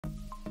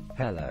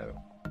Hello,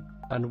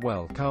 and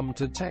welcome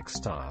to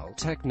Textile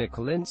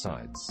Technical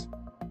Insights.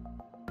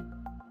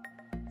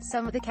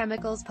 Some of the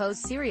chemicals pose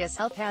serious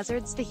health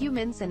hazards to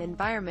humans and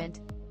environment.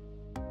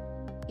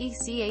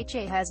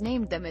 ECHA has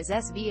named them as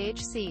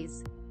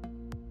SVHCs.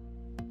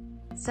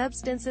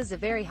 Substances of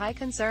very high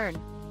concern.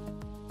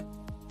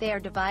 They are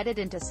divided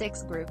into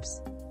 6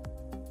 groups: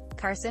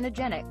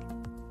 carcinogenic,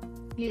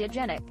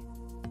 mutagenic,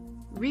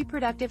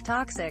 reproductive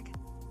toxic,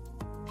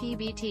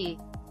 PBT,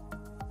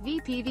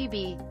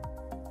 vPvB,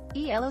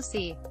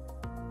 eLoC.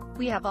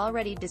 We have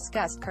already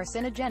discussed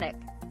carcinogenic,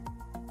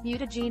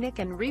 mutagenic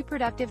and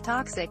reproductive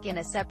toxic in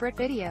a separate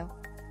video.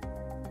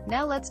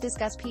 Now let's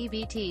discuss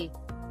PBT,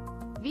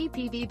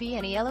 vPvB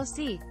and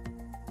eLoC.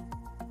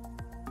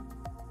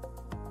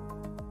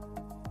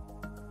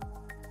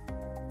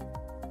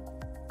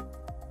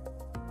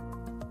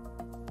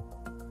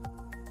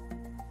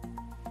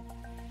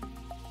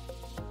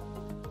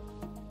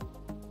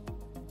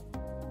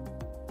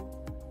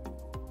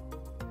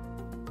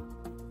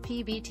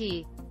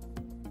 PBT.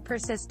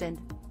 Persistent,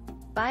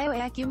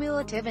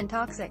 bioaccumulative and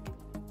toxic.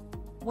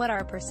 What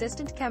are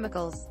persistent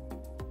chemicals?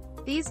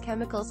 These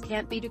chemicals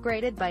can't be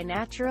degraded by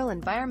natural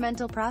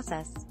environmental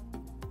process,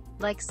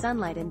 like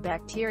sunlight and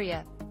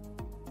bacteria.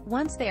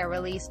 Once they are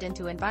released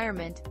into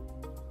environment,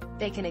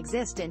 they can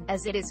exist in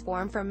as it is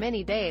form for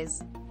many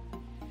days.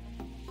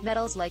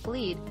 Metals like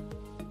lead,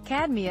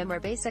 cadmium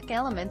are basic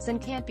elements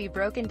and can't be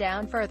broken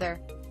down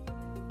further.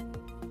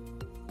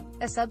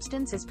 A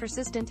substance is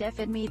persistent if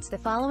it meets the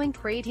following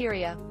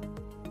criteria.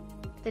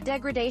 The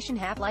degradation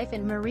half-life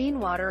in marine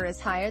water is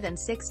higher than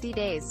 60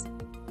 days.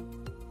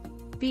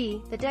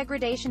 B. The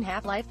degradation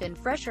half-life in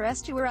fresh or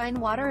estuarine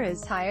water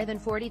is higher than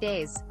 40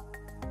 days.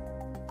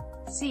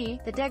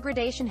 C. The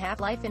degradation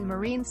half-life in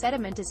marine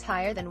sediment is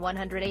higher than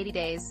 180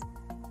 days.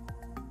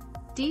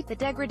 D. The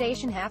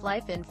degradation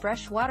half-life in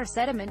freshwater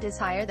sediment is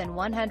higher than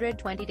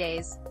 120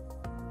 days.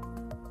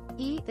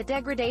 E. The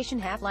degradation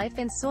half-life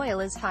in soil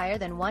is higher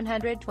than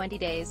 120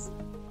 days.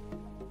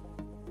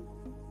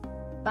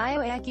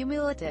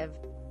 Bioaccumulative.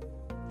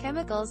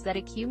 Chemicals that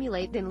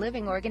accumulate in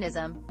living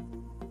organism,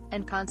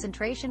 and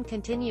concentration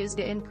continues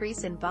to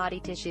increase in body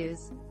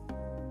tissues,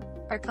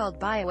 are called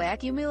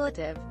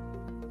bioaccumulative.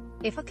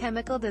 If a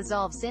chemical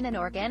dissolves in an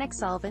organic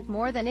solvent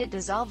more than it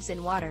dissolves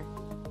in water,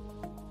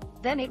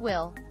 then it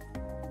will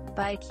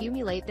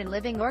bioaccumulate in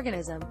living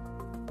organism.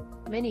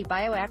 Many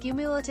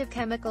bioaccumulative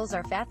chemicals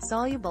are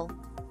fat-soluble.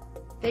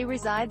 They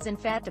reside in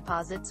fat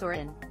deposits or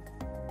in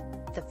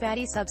the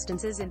fatty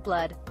substances in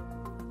blood.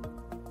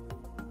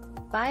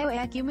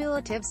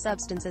 Bioaccumulative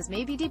substances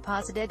may be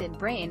deposited in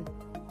brain,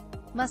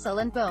 muscle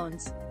and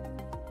bones.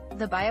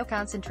 The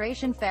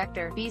bioconcentration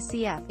factor,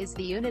 BCF, is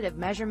the unit of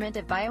measurement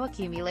of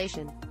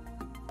bioaccumulation.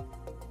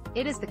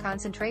 It is the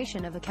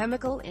concentration of a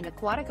chemical in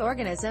aquatic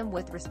organism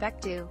with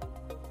respect to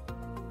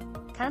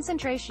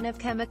concentration of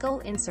chemical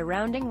in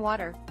surrounding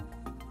water.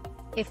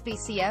 If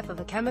BCF of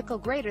a chemical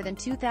greater than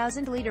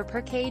 2000 liter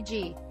per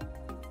kg,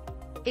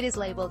 it is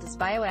labeled as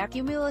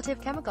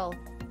bioaccumulative chemical.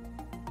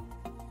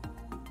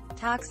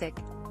 Toxic.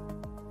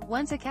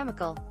 Once a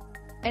chemical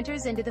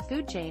enters into the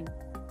food chain,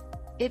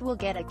 it will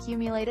get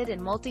accumulated in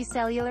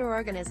multicellular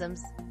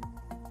organisms.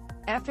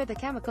 After the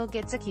chemical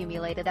gets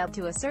accumulated up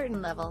to a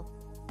certain level,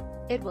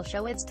 it will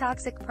show its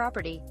toxic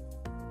property.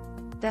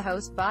 The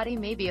host body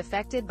may be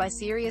affected by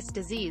serious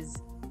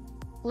disease,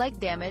 like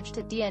damage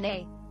to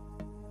DNA,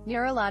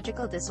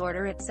 neurological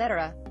disorder,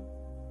 etc.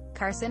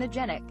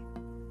 Carcinogenic.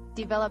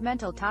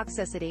 Developmental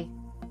toxicity.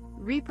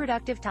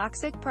 Reproductive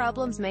toxic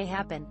problems may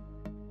happen.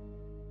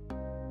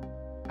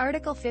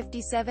 Article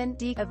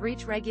 57(d) of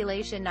REACH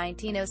Regulation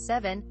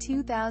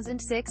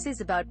 1907/2006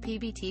 is about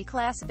PBT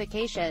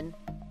classification.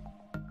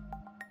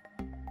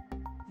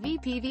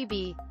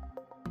 vPvB.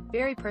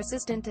 Very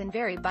persistent and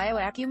very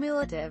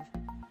bioaccumulative.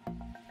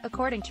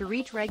 According to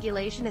REACH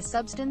regulation, a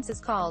substance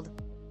is called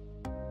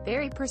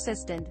very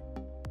persistent.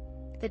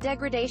 The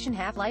degradation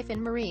half-life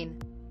in marine,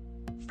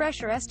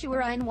 fresh or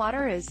estuarine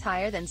water is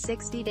higher than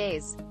 60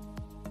 days.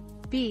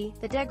 B.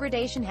 The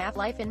degradation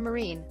half-life in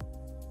marine,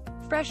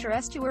 fresh or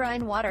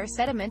estuarine water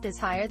sediment is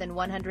higher than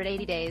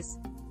 180 days.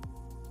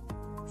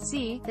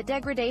 C. The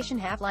degradation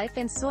half-life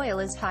in soil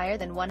is higher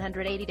than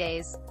 180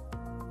 days.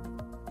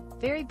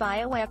 Very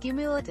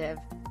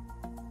bioaccumulative.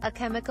 A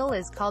chemical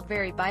is called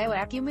very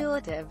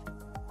bioaccumulative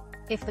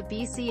if the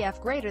BCF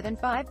greater than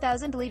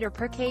 5000 liter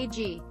per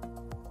kg.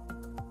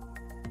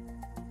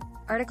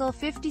 Article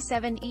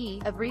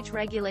 57(e) of REACH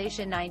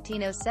Regulation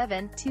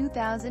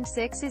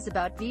 1907/2006 is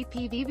about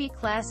vPvB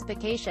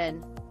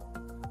classification.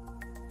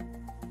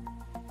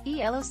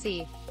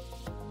 eLoC.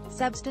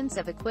 Substance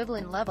of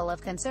equivalent level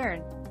of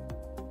concern.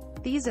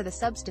 These are the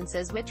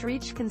substances which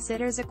REACH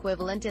considers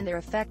equivalent in their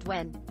effect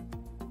when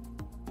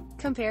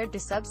compared to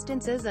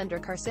substances under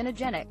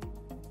carcinogenic,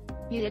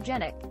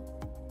 mutagenic,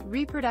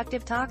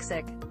 reproductive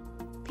toxic,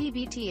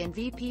 PBT and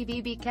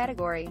vPvB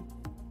category.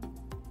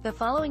 The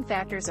following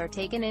factors are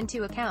taken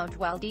into account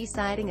while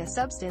deciding a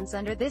substance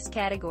under this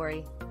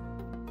category.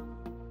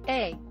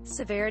 A.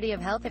 Severity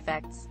of health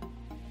effects.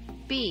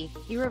 B.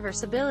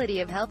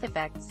 Irreversibility of health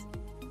effects.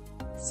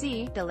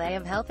 C. Delay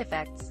of health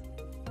effects.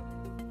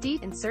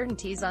 D.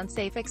 Uncertainties on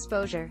safe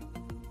exposure.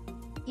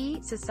 E.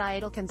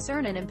 Societal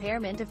concern and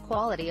impairment of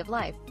quality of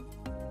life.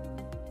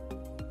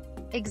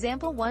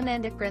 Example 1.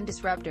 Endocrine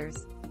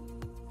disruptors.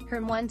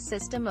 Hormone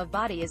system of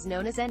body is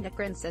known as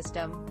endocrine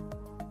system.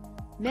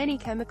 Many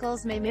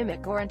chemicals may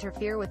mimic or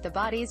interfere with the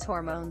body's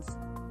hormones.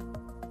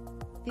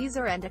 These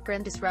are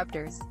endocrine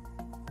disruptors.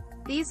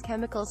 These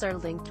chemicals are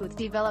linked with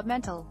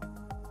developmental,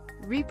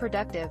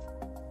 reproductive,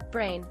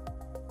 brain,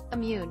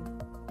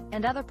 immune,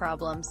 and other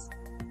problems.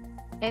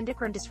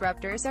 Endocrine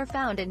disruptors are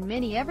found in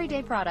many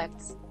everyday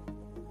products,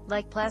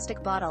 like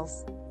plastic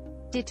bottles,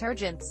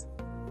 detergents,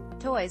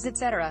 toys,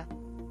 etc.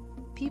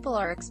 People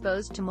are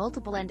exposed to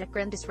multiple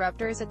endocrine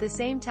disruptors at the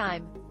same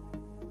time,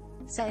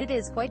 so it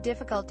is quite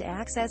difficult to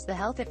access the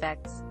health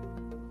effects.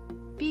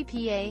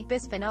 BPA,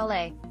 bisphenol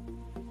A,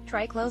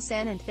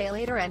 triclosan and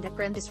phthalate are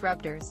endocrine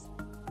disruptors.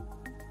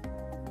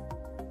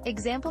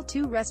 Example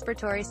 2.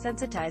 Respiratory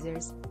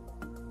sensitizers.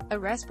 A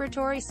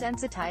respiratory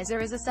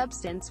sensitizer is a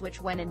substance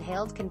which when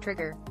inhaled can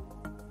trigger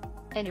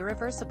an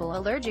irreversible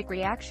allergic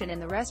reaction in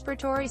the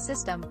respiratory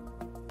system.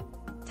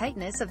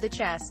 Tightness of the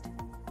chest,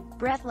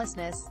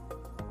 breathlessness,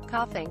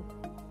 coughing,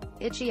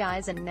 itchy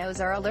eyes and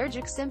nose are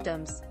allergic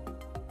symptoms.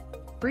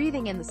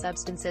 Breathing in the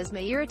substances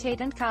may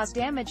irritate and cause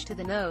damage to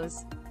the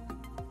nose,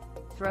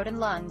 throat and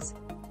lungs.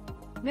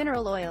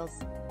 Mineral oils,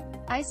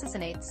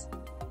 isocyanates,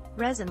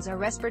 resins are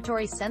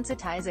respiratory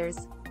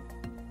sensitizers.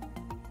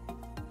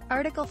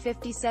 Article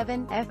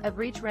 57F of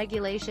REACH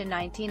Regulation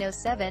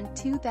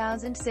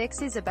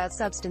 1907-2006 is about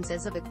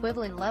substances of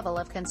equivalent level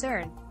of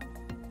concern.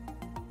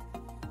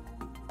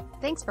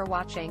 Thanks for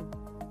watching.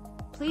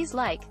 Please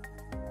like,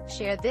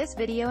 share this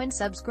video and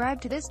subscribe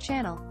to this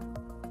channel.